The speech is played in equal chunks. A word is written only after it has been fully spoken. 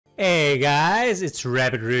Hey guys, it's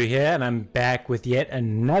Rabbit here, and I'm back with yet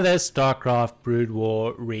another Starcraft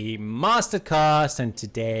Broodwar Remastered cast, and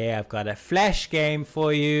today I've got a Flash game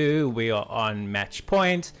for you. We are on match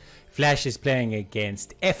point. Flash is playing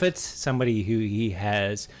against Effort, somebody who he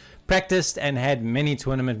has practiced and had many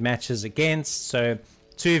tournament matches against, so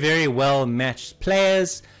two very well matched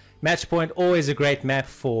players. Match point, always a great map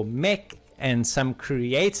for mech and some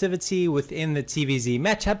creativity within the TVZ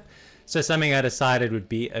matchup. So something I decided would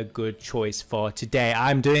be a good choice for today.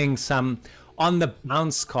 I'm doing some on the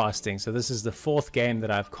bounce casting. So this is the fourth game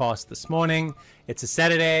that I've cast this morning. It's a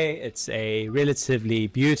Saturday. It's a relatively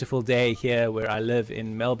beautiful day here where I live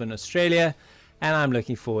in Melbourne, Australia. And I'm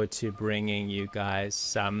looking forward to bringing you guys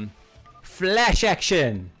some flash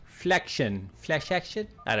action. Flash action?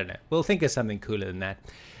 I don't know. We'll think of something cooler than that.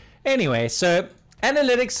 Anyway, so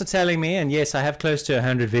analytics are telling me, and yes, I have close to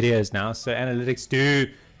 100 videos now. So analytics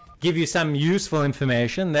do give you some useful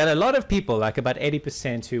information that a lot of people, like about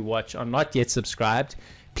 80% who watch, are not yet subscribed.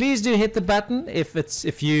 Please do hit the button.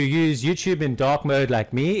 If you use YouTube in dark mode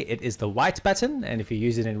like me, it is the white button, and if you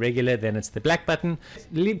use it in regular, then it's the black button.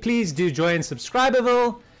 Please do join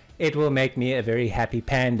Subscriberville. It will make me a very happy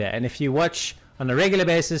panda. And if you watch on a regular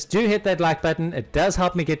basis, do hit that like button. It does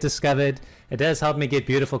help me get discovered. It does help me get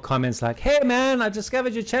beautiful comments like, "Hey man, I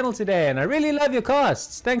discovered your channel today and I really love your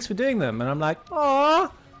casts. Thanks for doing them." And I'm like,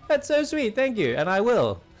 "Aww, that's so sweet, thank you," and I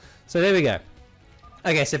will. So there we go.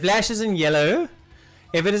 Okay, so Flash is in yellow.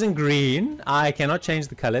 If it is in green, I cannot change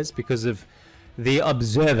the colors because of the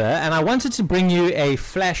observer, and I wanted to bring you a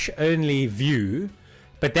Flash only view,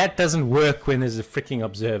 but that doesn't work when there's a freaking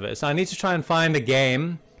observer. So I need to try and find a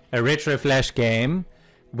game, a retro Flash game,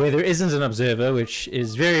 where there isn't an observer, which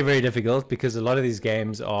is very, very difficult because a lot of these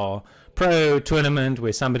games are pro tournament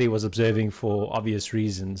where somebody was observing for obvious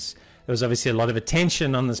reasons. There was obviously a lot of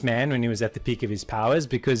attention on this man when he was at the peak of his powers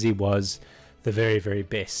because he was the very, very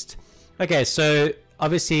best. Okay, so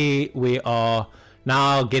obviously we are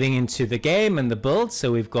now getting into the game and the build.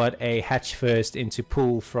 So we've got a hatch first into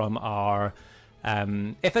pool from our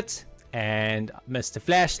Effort, and Mr.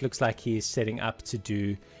 Flash looks like he's setting up to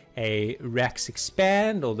do a Rax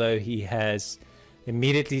expand, although he has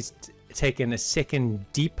immediately taken a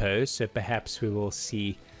second depot, so perhaps we will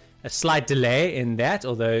see a slight delay in that,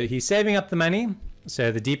 although he's saving up the money.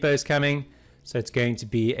 So the depot is coming, so it's going to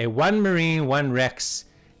be a 1 Marine, 1 Rex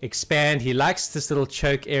expand. He likes this little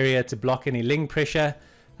choke area to block any ling pressure,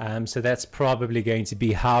 so that's probably going to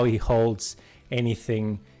be how he holds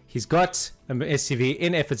anything. He's got an SCV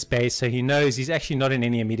in Effort space, so he knows he's actually not in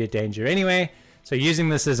any immediate danger anyway. So using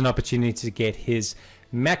this as an opportunity to get his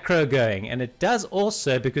macro going. And it does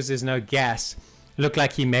also, because there's no gas, look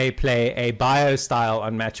like he may play a bio style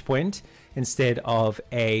on match point instead of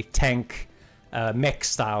a tank mech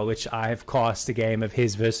style, which I've cast a game of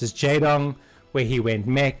his versus Jadong where he went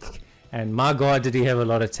mech, and my god did he have a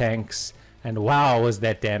lot of tanks, and wow was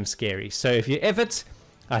that damn scary. So if you Effort,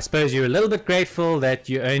 I suppose you're a little bit grateful that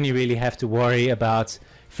you only really have to worry about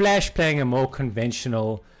Flash playing a more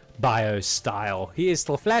conventional bio style. He is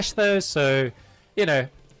still Flash though, so you know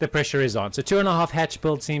the pressure is on. So 2.5 hatch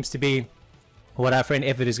build seems to be what our friend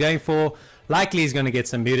Effort is going for. Likely he's going to get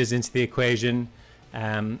some mutas into the equation.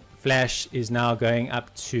 Flash is now going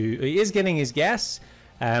up to, he is getting his gas,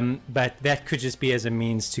 but that could just be as a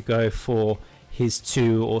means to go for his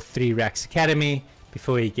 2 or 3 Rax Academy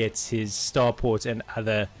before he gets his starport and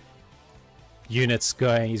other units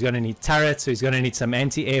going. He's going to need turrets, so he's going to need some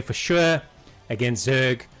anti-air for sure against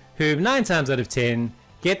Zerg, who 9 times out of 10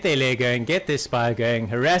 get their lair going, get their spire going,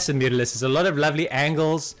 harass and Mutalisk. There's a lot of lovely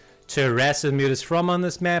angles to harass and Mutalisk from on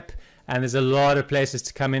this map, and there's a lot of places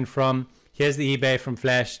to come in from. Here's the eBay from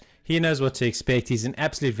Flash. He knows what to expect. He's an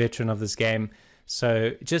absolute veteran of this game,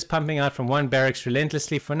 so just pumping out from 1 barracks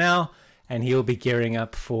relentlessly for now, and he'll be gearing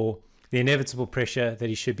up for the inevitable pressure that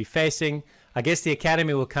he should be facing. I guess the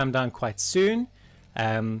academy will come down quite soon,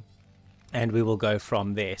 and we will go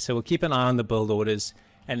from there. So we'll keep an eye on the build orders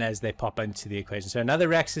and as they pop into the equation. So another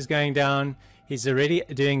Rax is going down. He's already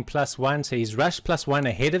doing +1, so he's rushed +1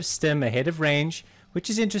 ahead of stim, ahead of range, which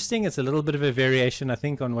is interesting. It's a little bit of a variation, I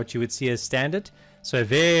think, on what you would see as standard. So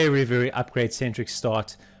very, very upgrade-centric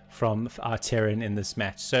start from our Terran in this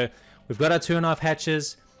match. So we've got our 2.5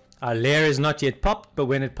 hatches. Our lair is not yet popped, but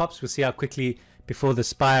when it pops, we'll see how quickly before the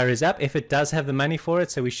spire is up. If it does have the money for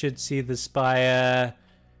it, so we should see the spire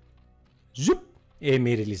zoop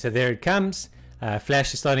immediately. So there it comes.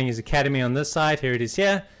 Flash is starting his academy on this side. Here it is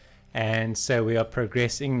here. And so we are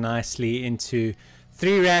progressing nicely into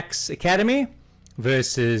 3 Rax Academy.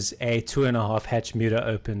 versus a 2.5 hatch muta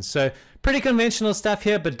open. So pretty conventional stuff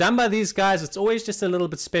here, but done by these guys. It's always just a little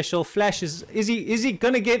bit special. Flash is he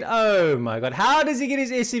gonna get, oh my god, how does he get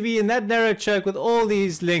his SCV in that narrow choke with all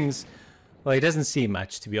these lings? Well, he doesn't see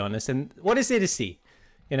much, to be honest. And what is there to see?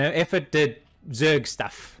 You know, Effort did Zerg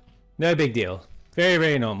stuff. No big deal. Very,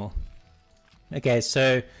 very normal. Okay,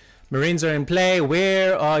 so Marines are in play.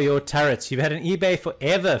 Where are your turrets? You've had an eBay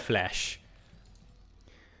forever, Flash.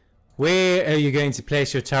 Where are you going to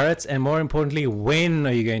place your turrets? And more importantly, when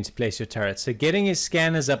are you going to place your turrets? So getting his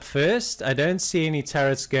scanners up first. I don't see any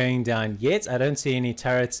turrets going down yet. I don't see any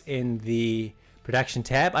turrets in the production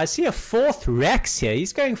tab. I see a 4th Rax here.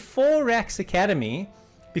 He's going 4 Rax Academy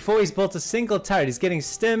before he's built a single turret. He's getting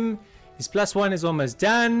stim. His +1 is almost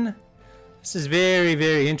done. This is very,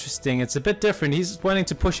 very interesting. It's a bit different. He's wanting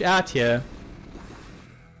to push out here.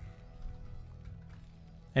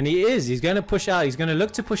 And he is. He's going to push out. He's going to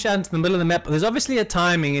look to push out into the middle of the map. There's obviously a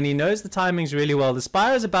timing, and he knows the timings really well. The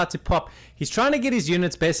Spire is about to pop. He's trying to get his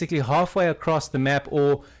units basically halfway across the map,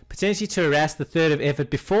 or potentially to harass the 3rd of Effort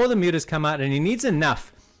before the mutas come out, and he needs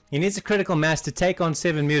enough. He needs a critical mass to take on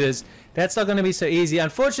 7 mutas. That's not going to be so easy.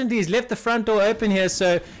 Unfortunately, he's left the front door open here,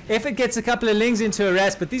 so Effort gets a couple of lings into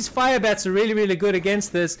harass, but these fire bats are really, really good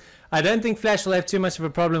against this. I don't think Flash will have too much of a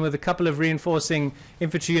problem with a couple of reinforcing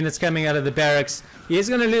infantry units coming out of the barracks. He is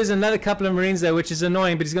going to lose another couple of Marines there, which is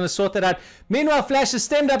annoying, but he's going to sort that out. Meanwhile, Flash has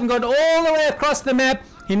stemmed up and gone all the way across the map.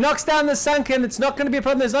 He knocks down the sunken. It's not going to be a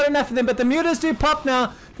problem. There's not enough of them, but the mutas do pop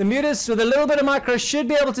now. The mutas with a little bit of micro should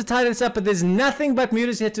be able to tie this up, but there's nothing but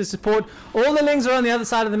mutas here to support. All the lings are on the other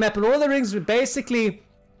side of the map, and all the rings were basically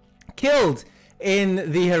killed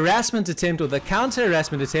in the harassment attempt, or the counter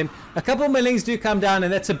harassment attempt. A couple of Malings do come down,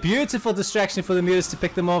 and that's a beautiful distraction for the mutas to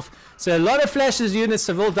pick them off. So a lot of Flash's units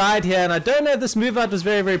have all died here, and I don't know if this move out was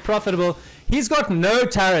very, very profitable. He's got no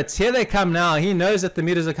turrets. Here they come now. He knows that the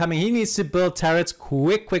mutas are coming. He needs to build turrets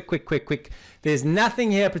quick, quick, quick, quick, quick. There's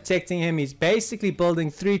nothing here protecting him. He's basically building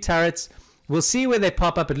 3 turrets. We'll see where they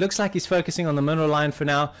pop up. It looks like he's focusing on the mineral line for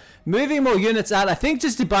now. Moving more units out, I think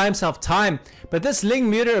just to buy himself time. But this Ling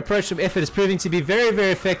Muta approach from Effort is proving to be very,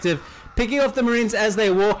 very effective. Picking off the Marines as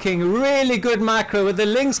they're walking. Really good micro with the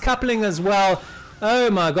Lings coupling as well.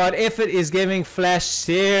 Oh my god, Effort is giving Flash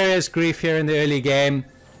serious grief here in the early game.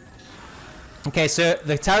 Okay, so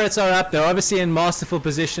the turrets are up. They're obviously in masterful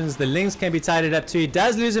positions. The Lings can be tidied up too. He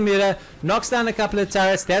does lose a muta, knocks down a couple of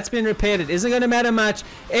turrets. That's been repaired. It isn't going to matter much.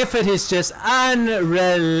 Effort is just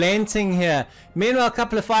unrelenting here. Meanwhile, a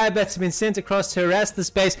couple of fire bats have been sent across to harass the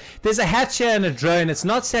space. There's a hatch here and a drone. It's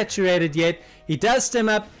not saturated yet. He does stem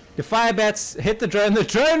up. The fire bats hit the drone. The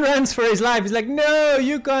drone runs for his life. He's like, no,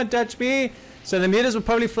 you can't touch me. So the mutas will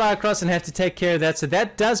probably fly across and have to take care of that. So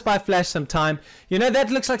that does buy Flash some time. You know,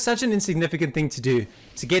 that looks like such an insignificant thing to do,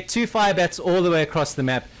 to get 2 fire bats all the way across the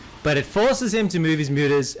map. But it forces him to move his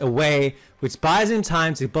mutas away, which buys him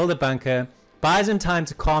time to build a bunker, buys him time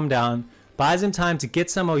to calm down, buys him time to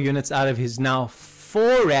get some more units out of his now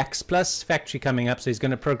 4 racks plus factory coming up. So he's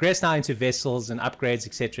going to progress now into vessels and upgrades,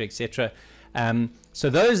 etc., etc. So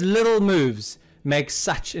those little moves makes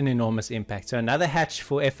such an enormous impact. So another hatch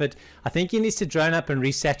for Effort. I think he needs to drone up and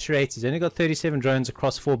resaturate. He's only got 37 drones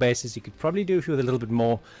across 4 bases. He could probably do with a little bit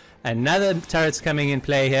more. Another turret's coming in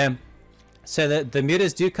play here. So the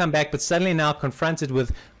mutas do come back, but suddenly now confronted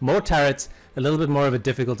with more turrets, a little bit more of a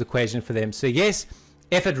difficult equation for them. So yes,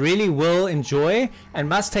 Effort really will enjoy and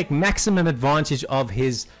must take maximum advantage of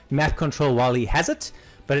his map control while he has it,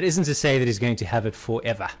 but it isn't to say that he's going to have it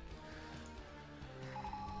forever.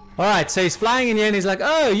 Alright, so he's flying in here and he's like,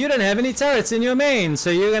 oh, you don't have any turrets in your main, so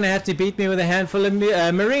you're going to have to beat me with a handful of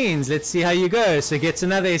Marines. Let's see how you go. So gets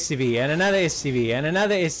another SCV and another SCV and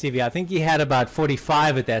another SCV. I think he had about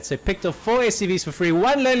 45 at that. So picked off 4 SCVs for free.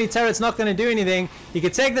 1 lonely turret's not going to do anything. He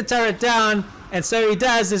could take the turret down, and so he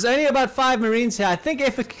does. There's only about 5 Marines here. I think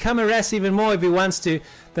Effort could come harass even more if he wants to.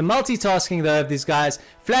 The multitasking though of these guys.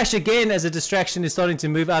 Flash again as a distraction is starting to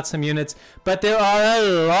move out some units, but there are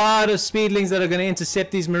a lot of speedlings that are going to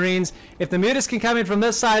intercept these Marines. If the mutas can come in from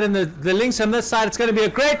this side and the links from this side, it's going to be a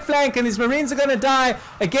great flank, and these Marines are going to die.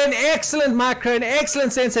 Again, excellent micro and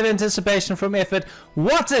excellent sense of anticipation from Effort.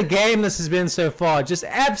 What a game this has been so far. Just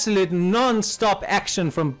absolute non-stop action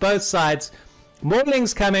from both sides. More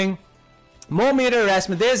links coming, more muta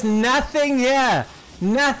harassment. There's nothing here.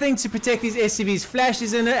 Nothing to protect these SCVs. Flash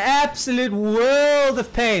is in an absolute world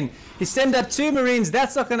of pain. He sent up 2 Marines.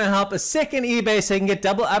 That's not going to help. A second eBay so he can get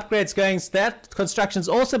double upgrades going. So that construction's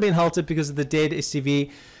also been halted because of the dead SCV.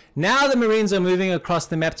 Now the Marines are moving across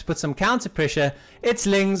the map to put some counter pressure. It's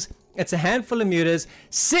Lings. It's a handful of mutas.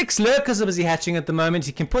 6 lurkers are busy hatching at the moment.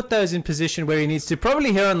 He can put those in position where he needs to,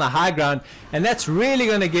 probably here on the high ground, and that's really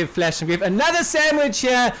going to give Flash some grief. Another sandwich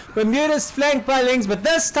here where mutas flanked by lings, but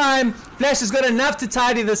this time Flash has got enough to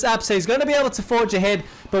tidy this up, so he's going to be able to forge ahead.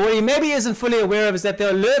 But what he maybe isn't fully aware of is that there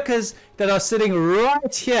are lurkers that are sitting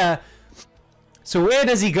right here. So where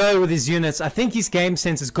does he go with his units? I think his game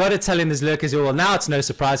sense has got to tell him his lurkers. Well, now it's no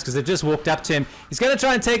surprise because they've just walked up to him. He's going to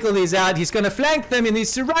try and take all these out. He's going to flank them. He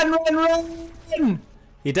needs to run.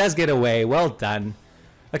 He does get away. Well done.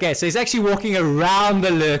 Okay, so he's actually walking around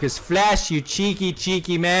the lurkers. Flash, you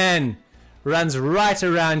cheeky man. Runs right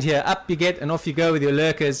around here. Up you get and off you go with your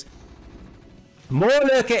lurkers. More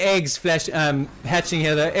lurker eggs Flash hatching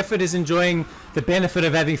here though. Effort is enjoying the benefit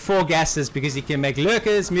of having 4 gases because he can make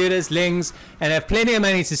lurkers, mutas, lings, and have plenty of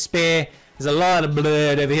money to spare. There's a lot of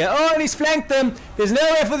blood over here. Oh, and he's flanked them. There's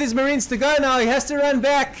nowhere for these marines to go now. He has to run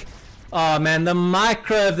back. Oh man, the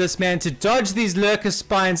micro of this man to dodge these lurker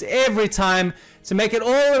spines every time, to make it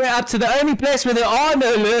all the way up to the only place where there are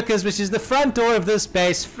no lurkers, which is the front door of this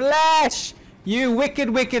base. Flash, you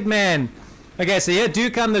wicked man. Okay, so here do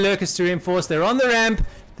come the lurkers to reinforce. They're on the ramp.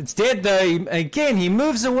 It's dead though. Again, he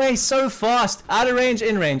moves away so fast. Out of range,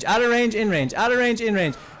 in range. Out of range, in range. Out of range, in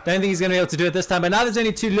range. Don't think he's going to be able to do it this time. But now there's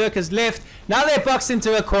only 2 lurkers left. Now they're boxed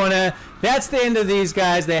into a corner. That's the end of these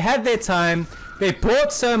guys. They had their time. They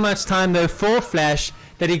bought so much time though for Flash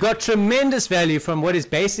that he got tremendous value from what is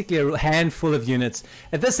basically a handful of units.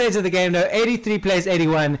 At this stage of the game though, 83 plays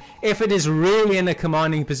 81. Effort is really in a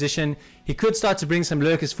commanding position. He could start to bring some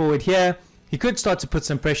lurkers forward here. He could start to put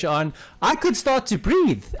some pressure on. I could start to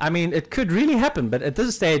breathe. I mean, it could really happen, but at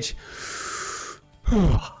this stage,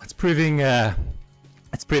 it's proving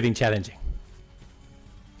challenging.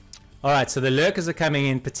 All right, so the lurkers are coming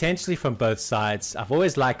in potentially from both sides. I've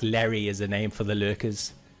always liked Larry as a name for the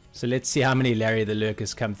lurkers. So let's see how many Larry the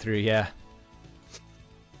lurkers come through here.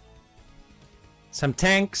 Some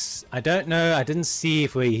tanks. I don't know. I didn't see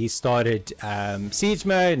if he started siege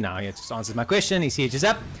mode. No, he just answered my question. He sieges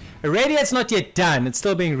up. Irradiate's not yet done. It's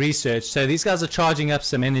still being researched. So these guys are charging up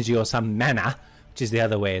some energy or some mana, which is the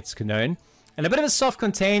other way it's known. And a bit of a soft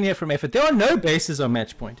contain here from Effort. There are no bases on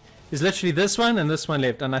match point. There's literally this one and this one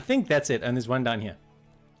left. And I think that's it. And there's one down here.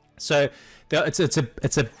 So it's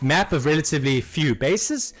a map of relatively few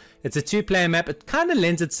bases. It's a 2-player map. It kind of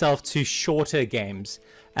lends itself to shorter games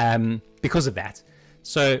because of that.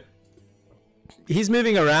 So he's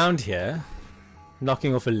moving around here,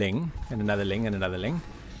 knocking off a ling and another ling and another ling.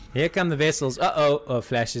 Here come the vessels. Oh,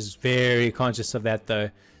 Flash is very conscious of that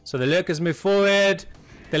though. So the lurkers move forward.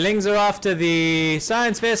 The lings are after the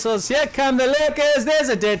science vessels. Here come the lurkers. There's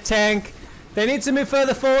a dead tank. They need to move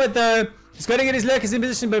further forward though. He's got to get his lurkers in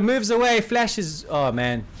position, but moves away. Flash is, oh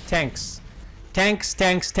man, tanks,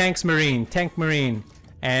 marine, tank marine,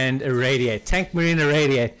 and irradiate. Tank marine,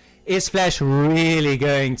 irradiate. Is Flash really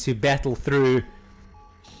going to battle through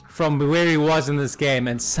from where he was in this game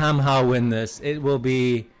and somehow win this? It will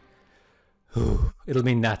be, it'll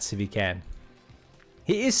be nuts if he can.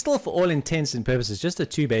 He is still, for all intents and purposes, just a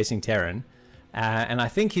 2-basing Terran, and I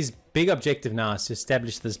think his big objective now is to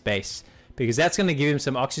establish this base, because that's going to give him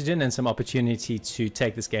some oxygen and some opportunity to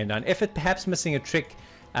take this game down. Effort perhaps missing a trick,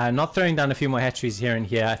 not throwing down a few more hatcheries here and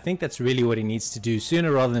here. I think that's really what he needs to do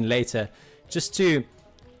sooner rather than later, just to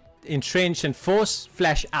entrench and force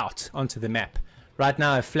Flash out onto the map. Right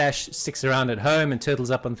now, if Flash sticks around at home and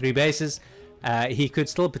turtles up on 3 bases, he could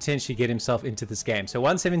still potentially get himself into this game. So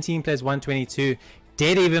 117 plays 122,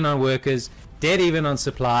 dead even on workers, dead even on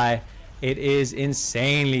supply. It is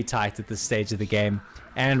insanely tight at this stage of the game,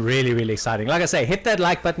 and really exciting. Like I say, hit that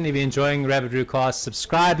like button if you're enjoying Rabbit Roo casts.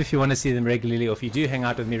 Subscribe if you want to see them regularly, or if you do hang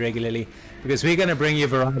out with me regularly, because we're going to bring you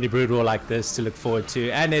variety Broodwar like this to look forward to,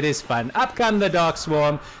 and it is fun. Up come the Dark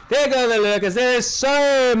Swarm. There go the lurkers. There is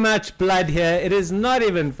so much blood here. It is not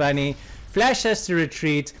even funny. Flash has to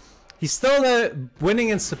retreat. He's still winning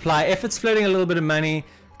in supply. Effort's floating a little bit of money.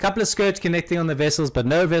 A couple of skirts connecting on the vessels, but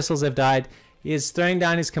no vessels have died. He is throwing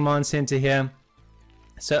down his command center here.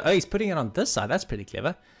 So, oh, he's putting it on this side. That's pretty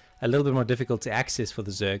clever. A little bit more difficult to access for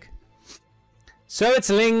the Zerg. So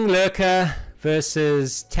it's Ling Lurker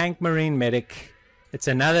versus Tank Marine Medic. It's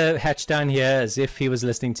another hatch down here, as if he was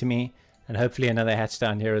listening to me. And hopefully another hatch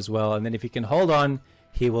down here as well. And then if he can hold on,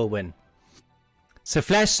 he will win. So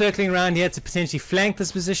Flash circling around here to potentially flank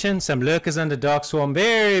this position. Some Lurkers under Dark Swarm.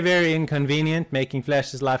 Very inconvenient, making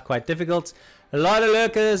Flash's life quite difficult. A lot of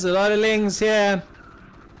Lurkers, a lot of Lings here.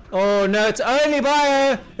 Oh no, it's only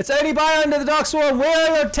Bio! It's only Bio under the Dark Swarm!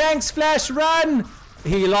 Where are your tanks, Flash? Run!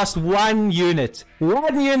 He lost 1 unit.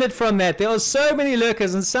 1 unit from that. There are so many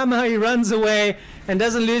lurkers and somehow he runs away and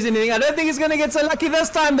doesn't lose anything. I don't think he's going to get so lucky this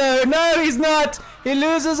time, though. No, he's not. He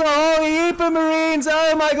loses a whole heap of Marines.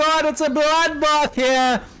 Oh, my God. It's a bloodbath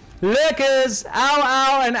here. Lurkers. Ow,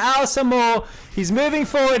 ow, and ow some more. He's moving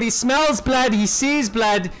forward. He smells blood. He sees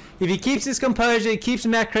blood. If he keeps his composure, he keeps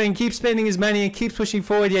macroing, keeps spending his money, and keeps pushing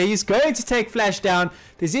forward, yeah, he's going to take Flash down.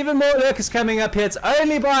 There's even more Lurkers coming up here. It's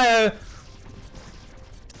only Bio.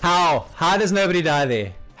 How? How does nobody die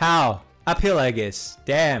there? How? Uphill, I guess.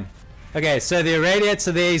 Damn. Okay, so the Irradiates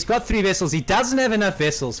are there. He's got 3 vessels. He doesn't have enough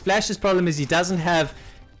vessels. Flash's problem is he doesn't have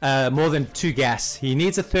more than 2 gas. He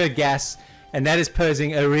needs a 3rd gas, and that is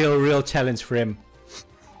posing a real challenge for him.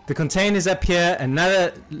 The container's up here.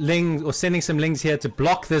 Another Ling, or sending some Lings here to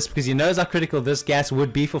block this, because he knows how critical this gas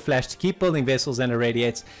would be for Flash to keep building vessels and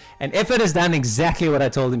Irradiates. And Effort has done exactly what I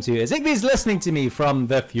told him to. Zigby's listening to me from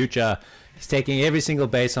the future. He's taking every single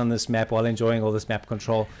base on this map while enjoying all this map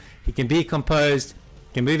control. He can be composed,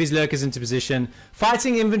 can move his Lurkers into position.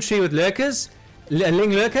 Fighting infantry with Lurkers, a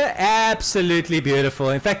Ling Lurker, absolutely beautiful.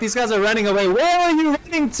 In fact, these guys are running away. Where are you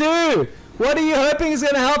running to? What are you hoping is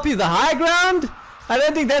going to help you? The high ground? I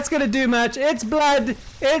don't think that's going to do much. It's blood.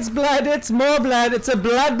 It's blood. It's more blood. It's a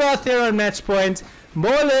bloodbath here on match point.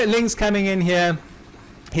 More Lings coming in here.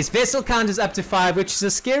 His vessel count is up to 5, which is a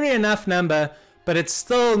scary enough number, but it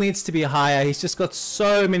still needs to be higher. He's just got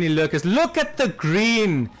so many Lurkers. Look at the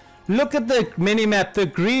green. Look at the minimap. The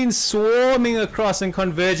green swarming across and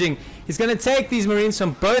converging. He's going to take these Marines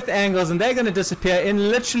from both angles, and they're going to disappear in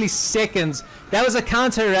literally seconds. That was a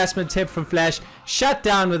counter-harassment tip from Flash. Shut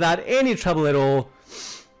down without any trouble at all.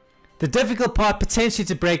 The difficult part potentially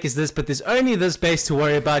to break is this, but there's only this base to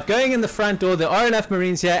worry about. Going in the front door, there are enough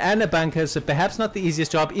Marines here and a bunker, so perhaps not the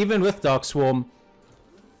easiest job, even with Dark Swarm.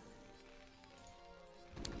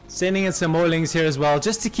 Sending in some more Lings here as well,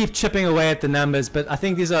 just to keep chipping away at the numbers, but I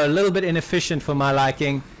think these are a little bit inefficient for my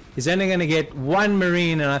liking. He's only going to get 1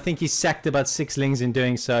 Marine, and I think he sacked about 6 Lings in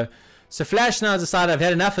doing so. So Flash now has decided, I've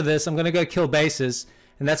had enough of this, I'm going to go kill bases,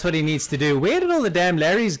 and that's what he needs to do. Where did all the damn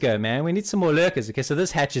Larrys go, man? We need some more Lurkers. Okay, so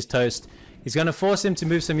this hatch is toast. He's going to force him to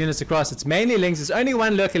move some units across. It's mainly Lings. There's only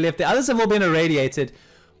 1 Lurker left. The others have all been irradiated.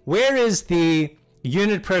 Where is the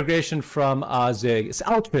unit progression from our Zerg? It's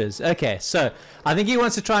Ultras. Okay, so I think he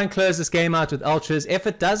wants to try and close this game out with Ultras.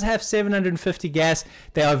 Effort does have 750 gas.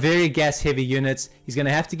 They are very gas heavy units. He's going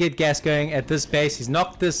to have to get gas going at this base. He's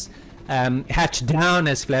knocked this hatch down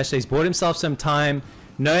as Flash. So he's bought himself some time,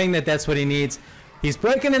 knowing that that's what he needs. He's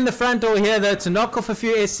broken in the front door here, though, to knock off a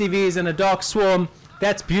few SCVs and a Dark Swarm.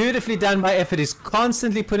 That's beautifully done by Effort. He's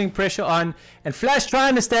constantly putting pressure on. And Flash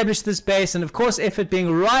trying to establish this base. And, of course, Effort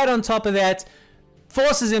being right on top of that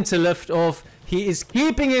forces him to lift off. He is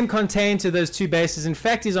keeping him contained to those 2 bases. In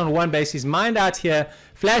fact, he's on 1 base. He's mined out here.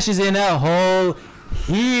 Flash is in a whole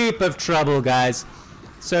heap of trouble, guys.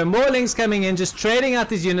 So more Lings coming in, just trading out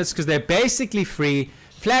these units because they're basically free.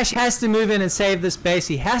 Flash has to move in and save this base.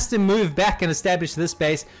 He has to move back and establish this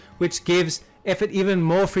base, which gives Effort even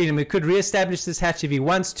more freedom. He could re-establish this hatch if he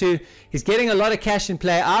wants to. He's getting a lot of cash in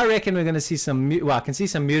play. I reckon we're going to see some, well, I can see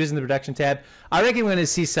some mutas in the production tab. I reckon we're going to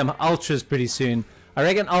see some Ultras pretty soon. I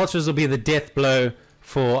reckon Ultras will be the death blow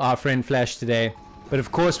for our friend Flash today. But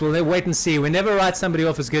of course, we'll wait and see. We never write somebody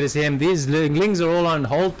off as good as him. These Lings are all on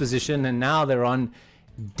hold position, and now they're on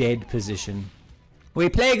dead position. We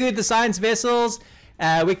play good the science vessels.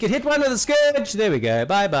 We could hit one with a Scourge. There we go.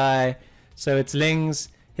 Bye-bye. So it's Lings.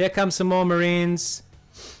 Here comes some more Marines.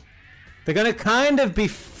 They're going to kind of be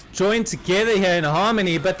joined together here in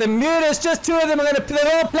harmony, but the mutas, just 2 of them are going to,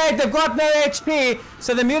 they're all plagued. They've got no HP,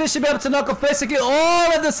 so the mutas should be able to knock off basically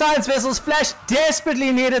all of the science vessels. Flash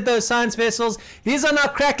desperately needed those science vessels. These are now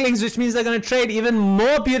cracklings, which means they're going to trade even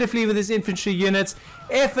more beautifully with his infantry units.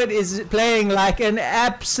 Effort is playing like an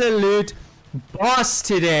absolute boss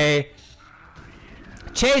today.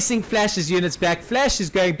 Chasing Flash's units back. Flash is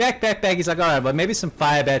going back. He's like, alright, well, maybe some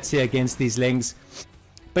fire bats here against these Lings.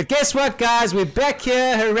 But guess what, guys? We're back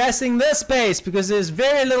here harassing this base because there's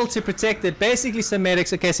very little to protect it. Basically some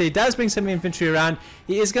medics. Okay, so he does bring some infantry around.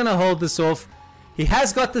 He is going to hold this off. He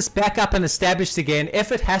has got this back up and established again.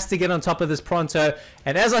 Effort has to get on top of this pronto.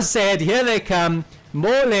 And as I said, here they come.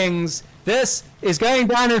 More Lings. This is going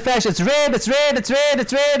down in Flash. It's red, it's red, it's red,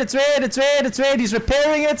 it's red, it's red, it's red, it's red. He's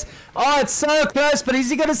repairing it. Oh, it's so close, but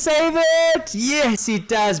is he going to save it? Yes, he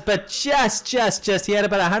does, but just. He had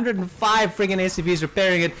about 105 friggin' SCVs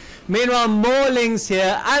repairing it. Meanwhile, more Lings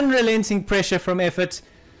here. Unrelenting pressure from Effort.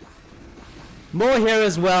 More here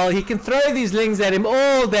as well. He can throw these Lings at him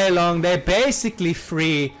all day long. They're basically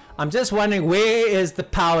free. I'm just wondering, where is the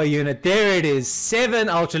power unit? There it is. 7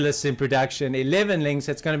 Ultralisks in production, 11 Lings.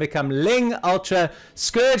 It's going to become Ling Ultra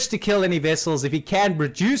Scourge to kill any vessels. If he can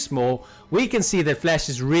produce more, we can see that Flash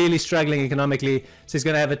is really struggling economically. So he's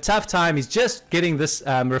going to have a tough time. He's just getting this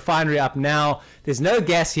refinery up now. There's no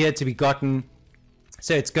gas here to be gotten.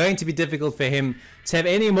 So it's going to be difficult for him to have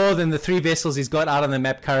any more than the 3 vessels he's got out on the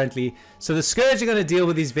map currently. So the Scourge are going to deal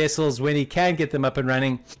with these vessels when he can get them up and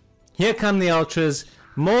running. Here come the Ultras.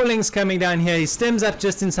 More Lings coming down here. He stems up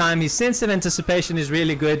just in time. His sense of anticipation is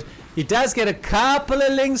really good. He does get a couple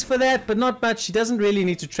of Lings for that, but not much. He doesn't really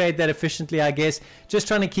need to trade that efficiently, I guess. Just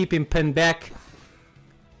trying to keep him pinned back.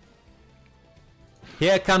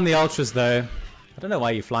 Here come the Ultras, though. I don't know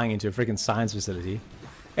why you're flying into a freaking science facility.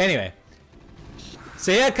 Anyway.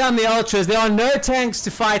 So here come the Ultras. There are no tanks to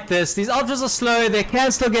fight this. These Ultras are slow. They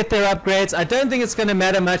can still get their upgrades. I don't think it's going to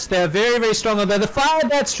matter much. They are very, very strong. Although the fire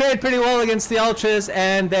bats trade pretty well against the Ultras,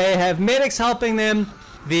 and they have medics helping them.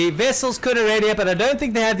 The vessels could irradiate, but I don't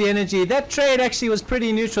think they have the energy. That trade actually was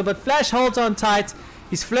pretty neutral, but Flash holds on tight.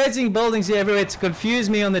 He's floating buildings here everywhere to confuse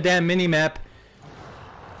me on the damn mini-map.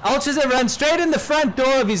 Ultras have run straight in the front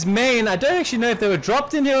door of his main. I don't actually know if they were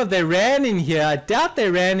dropped in here or if they ran in here. I doubt they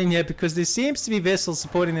ran in here because there seems to be vessels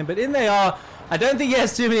supporting them. But in they are. I don't think he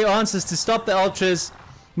has too many answers to stop the Ultras.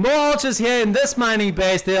 More Ultras here in this mining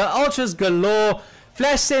base. There are Ultras galore.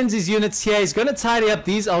 Flash sends his units here. He's going to tidy up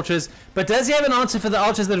these Ultras. But does he have an answer for the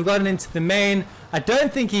Ultras that have gotten into the main? I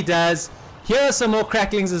don't think he does. Here are some more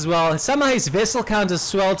cracklings as well. Somehow his vessel count has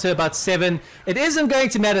swelled to about 7. It isn't going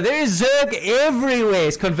to matter. There is Zerg everywhere.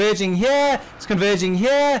 He's converging here. He's converging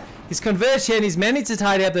here. He's converged here, and he's managed to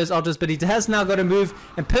tidy up those Ultras, but he has now got to move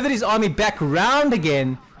and pivot his army back round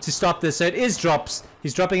again to stop this. So it is drops.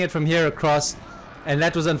 He's dropping it from here across, and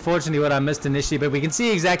that was unfortunately what I missed initially, but we can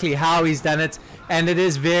see exactly how he's done it, and it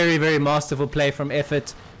is very, very masterful play from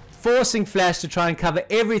Effort, forcing Flash to try and cover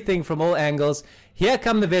everything from all angles. Here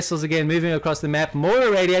come the vessels again, moving across the map. More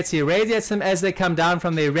irradiates. He irradiates them as they come down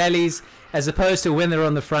from their rallies, as opposed to when they're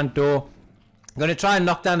on the front door. Going to try and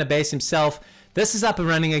knock down the base himself. This is up and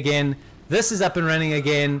running again. This is up and running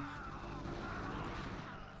again.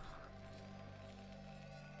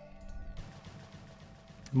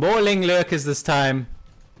 More Ling lurkers this time.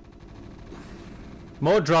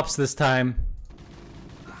 More drops this time.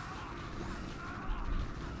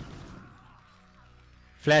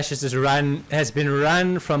 Flash has been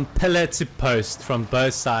run from pillar to post from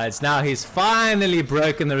both sides. Now he's finally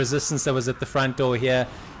broken the resistance that was at the front door here.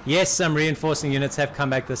 Yes, some reinforcing units have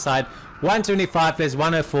come back this side. 125, there's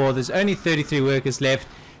 104. There's only 33 workers left.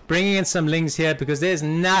 Bringing in some Lings here because there's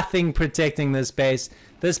nothing protecting this base.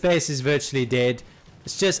 This base is virtually dead.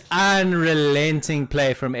 It's just unrelenting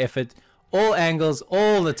play from Effort. All angles,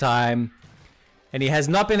 all the time. And he has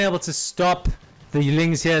not been able to stop the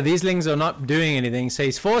Lings here. These Lings are not doing anything, so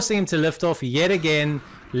he's forcing him to lift off yet again.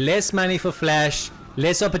 Less money for Flash,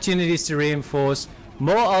 less opportunities to reinforce,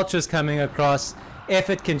 more Ultras coming across.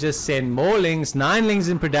 Effort can just send more Lings, 9 Lings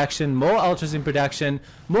in production, more Ultras in production,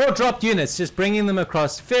 more dropped units, just bringing them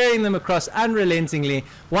across, ferrying them across unrelentingly.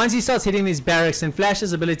 Once he starts hitting these barracks, and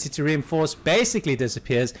Flash's ability to reinforce basically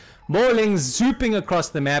disappears. More Lings zooping across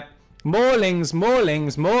the map, more Lings,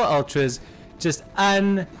 more Ultras. Just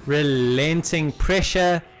unrelenting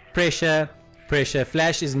pressure, pressure, pressure.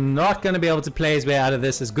 Flash is not going to be able to play his way out of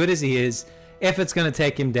this as good as he is. Effort's going to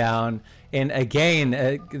take him down. And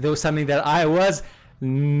again, there was something that I was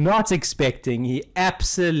not expecting. He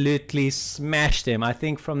absolutely smashed him. I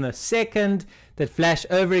think from the second that Flash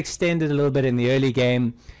overextended a little bit in the early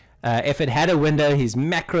game, Effort had a window. His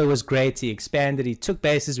macro was great. He expanded. He took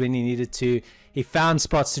bases when he needed to. He found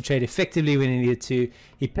spots to trade effectively when he needed to.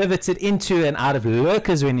 He pivoted into and out of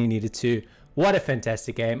lurkers when he needed to. What a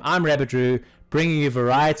fantastic game. I'm Rabbit bringing you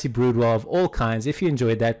variety Broodwar of all kinds. If you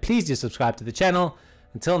enjoyed that, please do subscribe to the channel.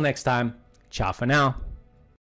 Until next time, ciao for now.